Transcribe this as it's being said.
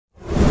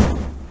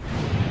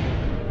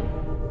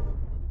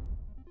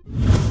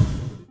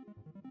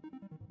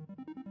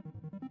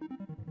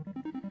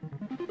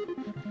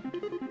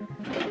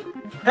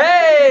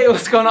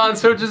what's going on,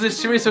 Switchers?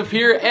 It's Chimney Swift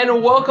here,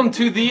 and welcome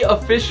to the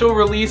official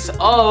release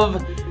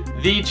of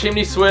the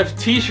Chimney Swift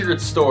t-shirt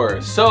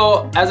store.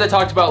 So, as I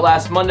talked about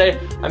last Monday,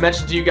 I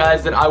mentioned to you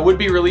guys that I would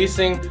be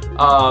releasing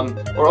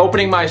or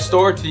opening my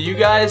store to you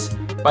guys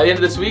by the end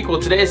of this week.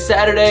 Well, today is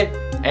Saturday,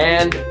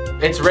 and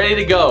it's ready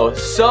to go.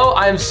 So,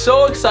 I'm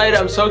so excited.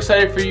 I'm so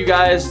excited for you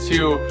guys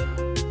to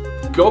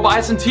go buy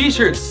some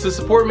t-shirts to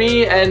support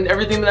me and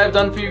everything that I've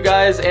done for you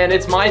guys. And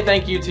it's my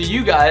thank you to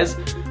you guys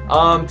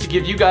to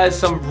give you guys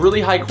some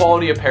really high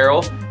quality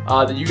apparel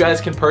that you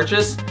guys can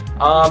purchase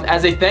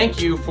as a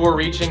thank you for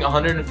reaching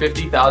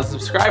 150,000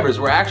 subscribers.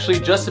 We're actually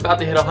just about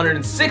to hit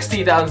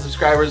 160,000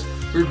 subscribers.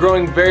 We're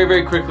growing very,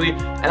 very quickly,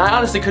 and I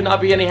honestly could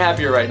not be any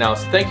happier right now.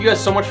 So thank you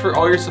guys so much for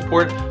all your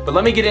support. But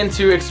let me get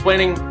into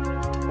explaining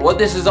what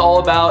this is all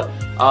about,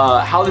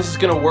 how this is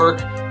gonna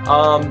work.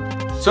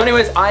 So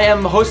anyways, I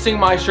am hosting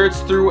my shirts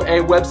through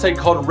a website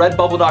called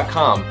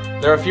redbubble.com.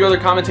 There are a few other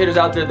commentators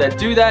out there that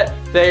do that.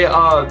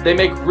 They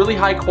make really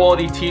high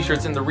quality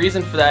t-shirts, and the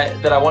reason for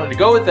that I wanted to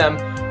go with them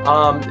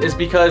is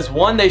because,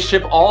 one, they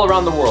ship all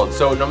around the world.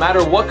 So no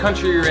matter what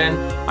country you're in,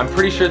 I'm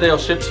pretty sure they'll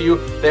ship to you.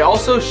 They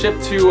also ship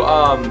to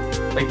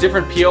like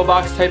different P.O.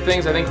 box type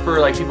things, I think for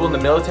like people in the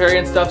military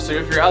and stuff. So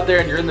if you're out there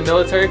and you're in the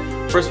military,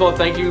 first of all,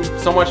 thank you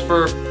so much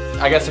for,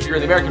 I guess if you're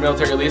in the American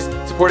military at least,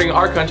 supporting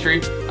our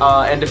country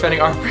and defending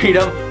our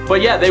freedom.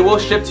 But yeah, they will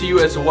ship to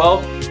you as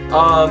well.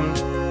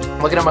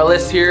 Looking at my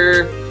list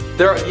here,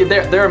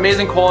 they're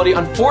amazing quality.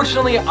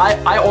 Unfortunately,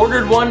 I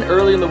ordered one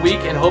early in the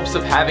week in hopes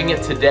of having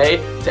it today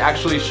to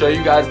actually show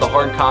you guys the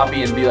hard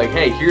copy and be like,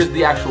 hey, here's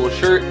the actual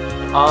shirt.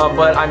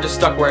 But I'm just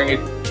stuck wearing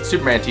a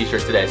Superman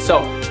t-shirt today.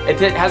 So it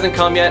hasn't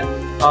come yet.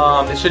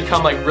 It should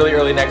come like really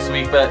early next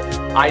week, but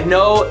I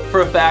know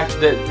for a fact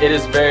that it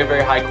is very,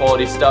 very high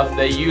quality stuff.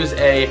 They use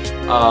a,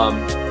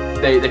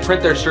 they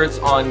print their shirts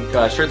on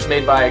shirts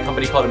made by a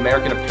company called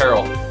American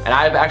Apparel. And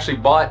I've actually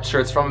bought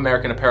shirts from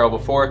American Apparel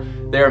before.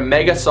 They're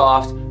mega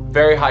soft,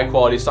 very high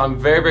quality. So I'm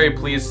very, very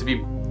pleased to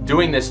be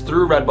doing this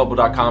through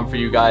redbubble.com for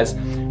you guys.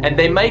 And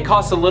they might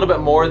cost a little bit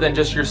more than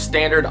just your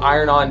standard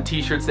iron-on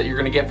t-shirts that you're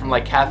gonna get from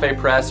like Cafe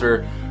Press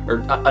or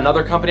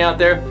another company out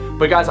there.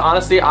 But guys,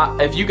 honestly,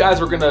 if you guys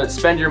were gonna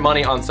spend your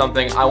money on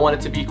something, I want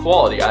it to be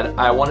quality.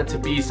 I want it to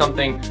be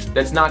something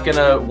that's not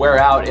gonna wear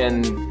out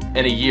in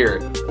a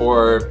year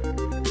or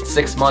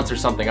 6 months or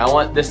something. I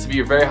want this to be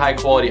a very high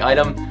quality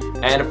item.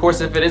 And of course,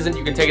 if it isn't,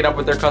 you can take it up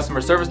with their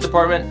customer service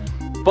department.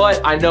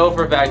 But I know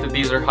for a fact that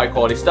these are high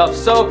quality stuff.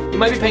 So you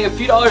might be paying a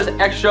few dollars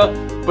extra,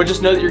 but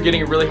just know that you're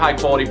getting a really high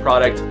quality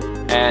product.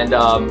 And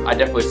I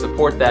definitely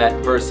support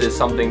that versus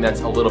something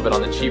that's a little bit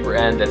on the cheaper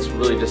end that's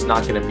really just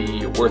not gonna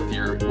be worth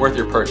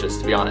your purchase,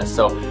 to be honest.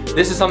 So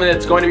this is something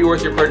that's going to be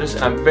worth your purchase,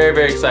 and I'm very,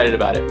 very excited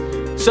about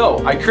it.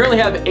 So I currently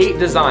have 8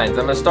 designs.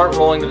 I'm gonna start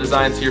rolling the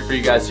designs here for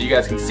you guys so you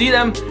guys can see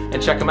them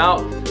and check them out.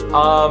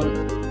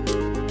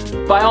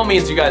 By all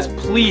means, you guys,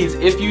 please,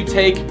 if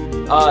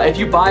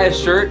you buy a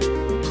shirt,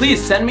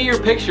 please send me your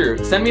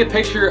picture. Send me a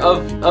picture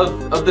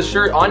of the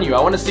shirt on you.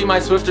 I want to see my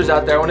Swifters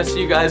out there. I want to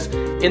see you guys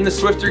in the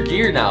Swifter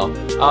gear now.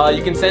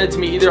 You can send it to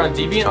me either on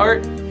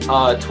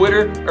DeviantArt,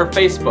 Twitter, or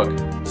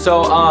Facebook.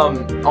 So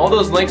all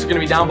those links are going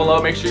to be down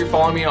below. Make sure you're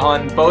following me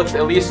on both,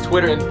 at least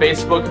Twitter and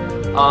Facebook.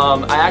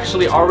 I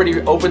actually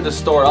already opened the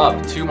store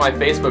up to my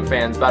Facebook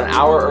fans about an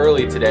hour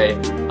early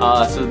today.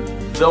 So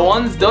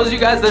those of you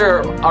guys that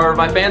are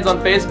my fans on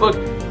Facebook,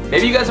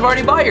 maybe you guys have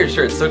already bought your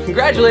shirts, so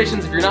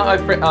congratulations. If you're not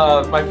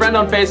my friend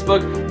on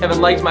Facebook,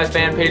 haven't liked my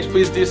fan page,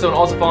 please do so, and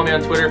also follow me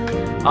on Twitter.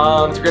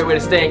 It's a great way to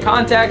stay in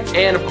contact.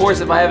 And of course,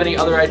 if I have any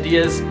other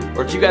ideas,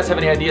 or if you guys have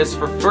any ideas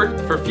for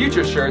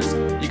future shirts,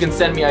 you can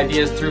send me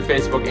ideas through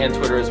Facebook and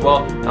Twitter as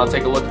well, and I'll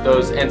take a look at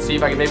those and see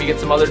if I can maybe get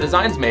some other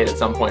designs made at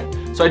some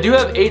point. So I do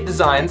have 8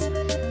 designs.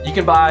 You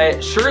can buy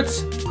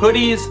shirts,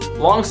 hoodies,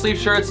 long sleeve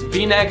shirts,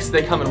 V-necks.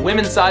 They come in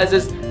women's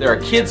sizes. There are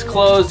kids'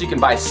 clothes. You can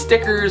buy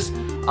stickers.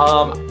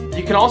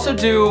 You can also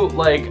do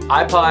like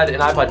iPod and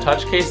iPod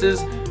Touch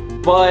cases,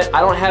 but I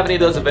don't have any of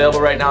those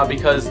available right now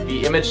because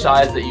the image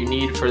size that you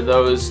need for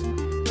those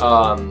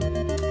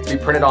to be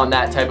printed on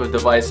that type of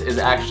device is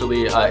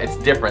actually, it's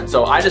different.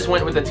 So I just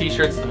went with the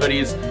t-shirts, the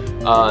hoodies,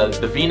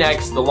 the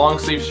V-necks, the long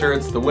sleeve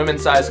shirts, the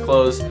women's size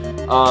clothes,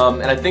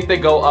 and I think they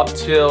go up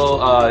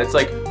till, it's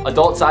like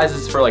adult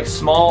sizes for like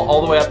small all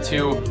the way up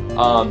to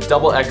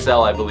double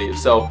XL, I believe.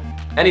 So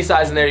any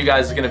size in there, you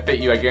guys, is gonna fit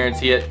you, I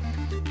guarantee it.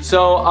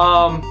 So,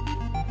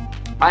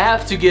 I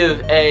have to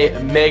give a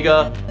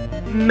mega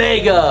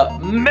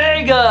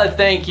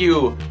thank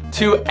you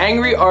to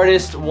Angry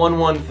Artist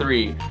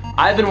 113.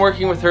 I've been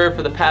working with her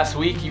for the past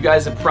week. You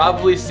guys have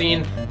probably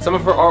seen some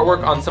of her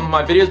artwork on some of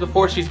my videos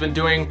before. She's been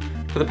doing,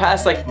 for the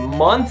past like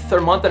month or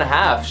month and a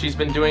half, she's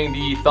been doing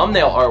the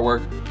thumbnail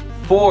artwork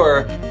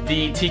for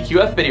the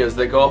TQF videos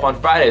that go up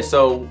on Friday.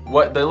 So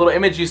what the little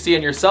image you see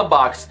in your sub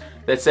box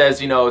that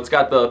says, you know, it's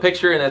got the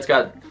picture and it's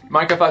got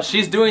Minecraft,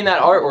 she's doing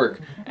that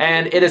artwork,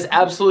 and it is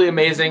absolutely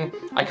amazing.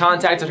 I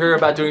contacted her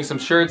about doing some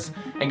shirts,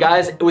 and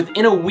guys,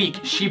 within a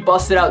week, she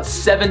busted out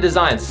 7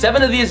 designs.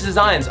 7 of these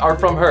designs are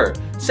from her.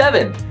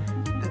 7!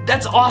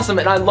 that's awesome,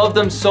 and I love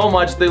them so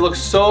much. They look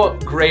so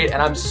great,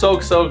 and I'm so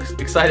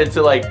excited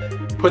to like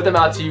put them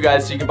out to you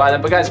guys so you can buy them.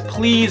 But guys,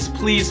 please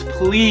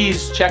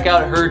check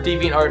out her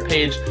DeviantArt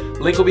page.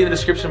 Link will be in the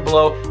description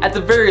below. At the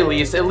very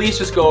least, at least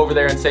just go over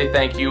there and say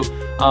thank you,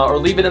 or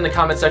leave it in the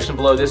comment section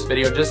below this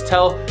video. Just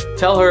tell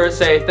her,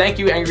 say thank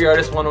you, Angry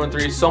Artist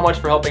 113, so much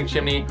for helping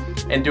Chimney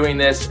and doing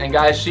this. And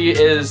guys, she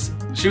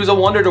was a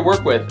wonder to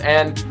work with.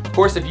 And of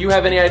course, if you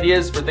have any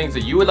ideas for things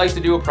that you would like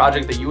to do, a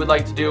project that you would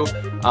like to do,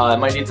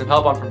 might need some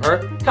help on from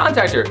her,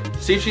 contact her.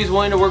 See if she's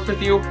willing to work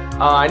with you.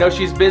 I know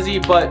she's busy,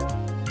 but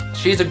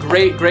she's a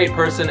great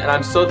person, and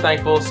I'm so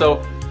thankful.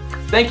 So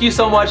thank you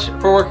so much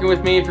for working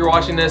with me if you're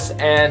watching this,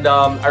 and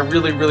I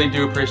really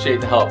do appreciate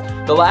the help.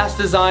 The last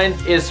design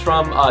is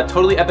from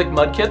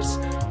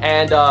TOTALLYEPICMUDKIPZ,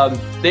 and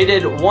they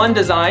did one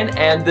design,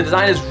 and the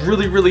design is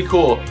really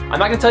cool. I'm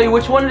not gonna tell you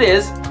which one it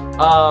is,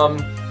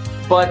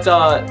 but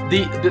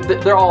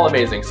they're all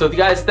amazing. So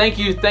guys, thank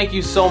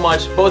you so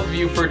much, both of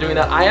you, for doing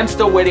that. I am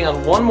still waiting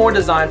on one more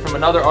design from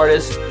another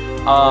artist.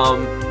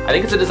 I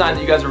think it's a design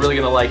that you guys are really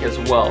gonna like as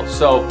well.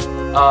 So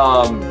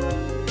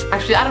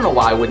actually, I don't know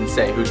why I wouldn't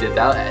say who did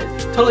that.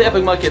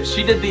 TOTALLYEPICMUDKIPZ,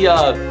 she did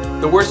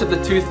the Worship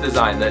the Tooth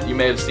design that you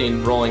may have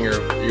seen rolling, or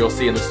you'll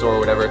see in the store or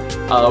whatever,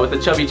 with the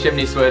chubby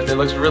chimney swift. It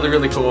looks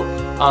really cool.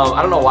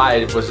 I don't know why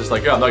it was just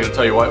like, yeah, I'm not gonna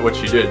tell you what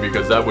she did,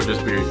 because that would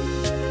just be,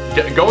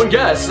 go and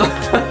guess.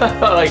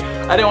 Like,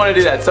 I didn't want to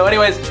do that. So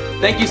anyways,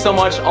 thank you so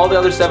much. All the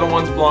other 7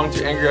 ones belong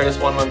to Angry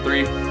Artist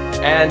 113.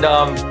 And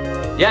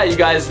yeah, you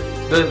guys,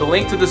 the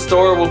link to the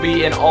store will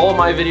be in all of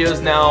my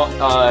videos now.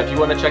 If you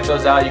want to check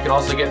those out, you can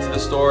also get to the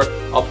store.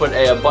 I'll put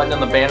a button on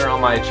the banner on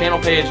my channel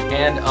page,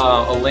 and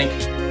a link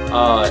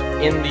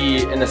in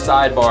the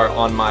sidebar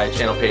on my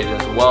channel page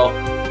as well.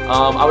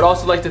 I would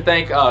also like to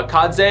thank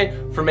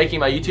CODZEH for making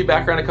my YouTube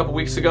background a couple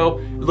weeks ago.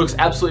 It looks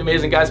absolutely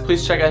amazing. Guys,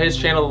 please check out his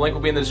channel. The link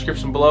will be in the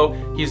description below.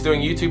 He's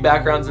doing YouTube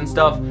backgrounds and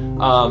stuff.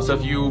 So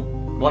if you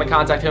want to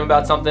contact him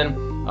about something,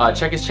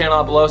 check his channel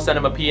out below, send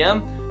him a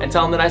PM, and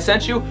tell him that I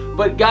sent you.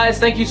 But guys,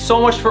 thank you so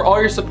much for all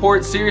your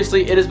support.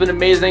 Seriously, it has been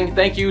amazing.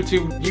 Thank you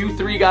to you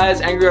 3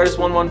 guys, Angry Artist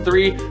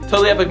 113,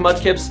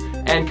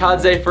 TOTALLYEPICMUDKIPZ, and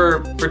CODZEH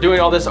for doing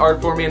all this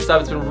art for me and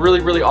stuff. It's been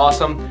really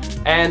awesome.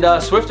 And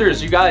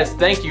Swifters, you guys,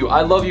 thank you.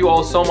 I love you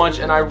all so much,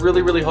 and I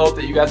really hope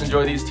that you guys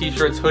enjoy these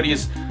t-shirts,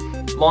 hoodies,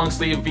 long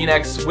sleeve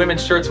v-necks,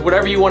 women's shirts,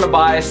 whatever you want to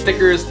buy,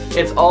 stickers,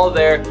 it's all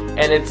there,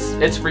 and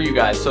it's for you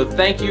guys. So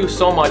thank you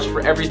so much for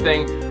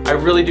everything. I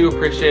really do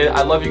appreciate it.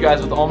 I love you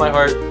guys with all my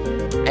heart.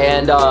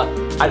 And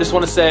I just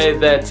want to say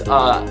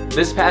that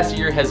this past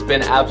year has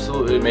been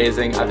absolutely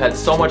amazing. I've had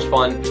so much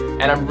fun,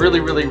 and I'm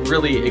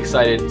really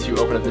excited to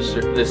open up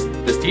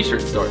this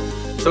t-shirt store.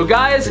 So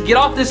guys, get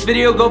off this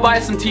video, go buy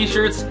some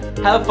t-shirts,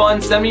 have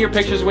fun, send me your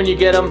pictures when you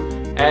get them,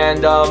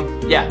 and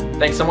yeah,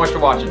 thanks so much for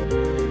watching.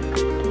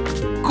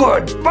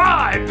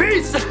 Goodbye,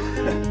 peace!